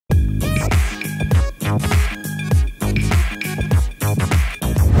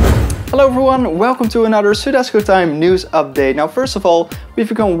Hello everyone, welcome to another SOEDESCO Time news update. Now first of all, we've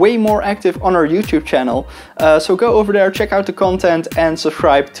become way more active on our YouTube channel, so go over there, check out the content and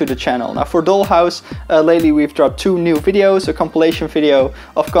subscribe to the channel. Now for Dollhouse, lately we've dropped 2 new videos, a compilation video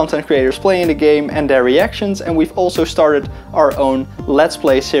of content creators playing the game and their reactions, and we've also started our own Let's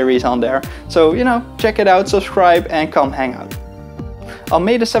Play series on there. So, you know, check it out, subscribe and come hang out. On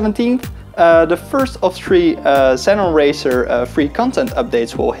May the 17th, the first of 3 Xenon Racer free content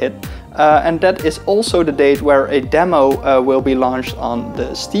updates will hit. And that is also the date where a demo will be launched on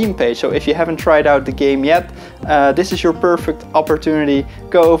the Steam page. So if you haven't tried out the game yet, this is your perfect opportunity.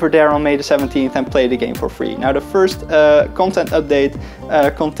 Go over there on May the 17th and play the game for free. Now the first content update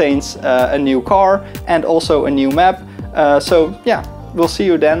contains a new car and also a new map. So yeah, we'll see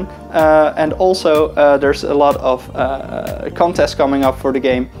you then. And also there's a lot of contests coming up for the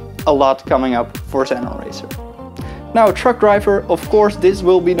game. A lot coming up for Xenon Racer. Now, Truck Driver, of course, this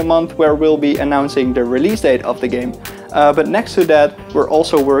will be the month where we'll be announcing the release date of the game. But next to that, we're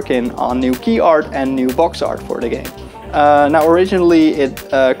also working on new key art and new box art for the game. Now, originally it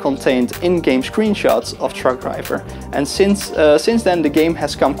contained in-game screenshots of Truck Driver, and since then the game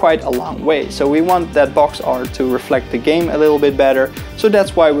has come quite a long way. So we want that box art to reflect the game a little bit better. So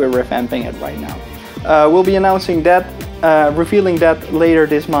that's why we're revamping it right now. We'll be announcing that, revealing that later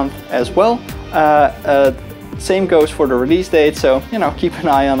this month as well. Same goes for the release date, so you know, keep an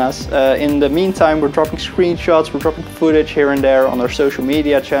eye on us. In the meantime, we're dropping screenshots, we're dropping footage here and there on our social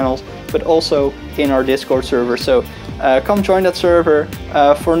media channels, but also in our Discord server. So come join that server.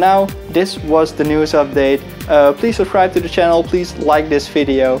 For now, this was the news update. Please subscribe to the channel, please like this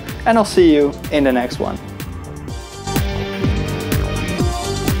video, and I'll see you in the next one.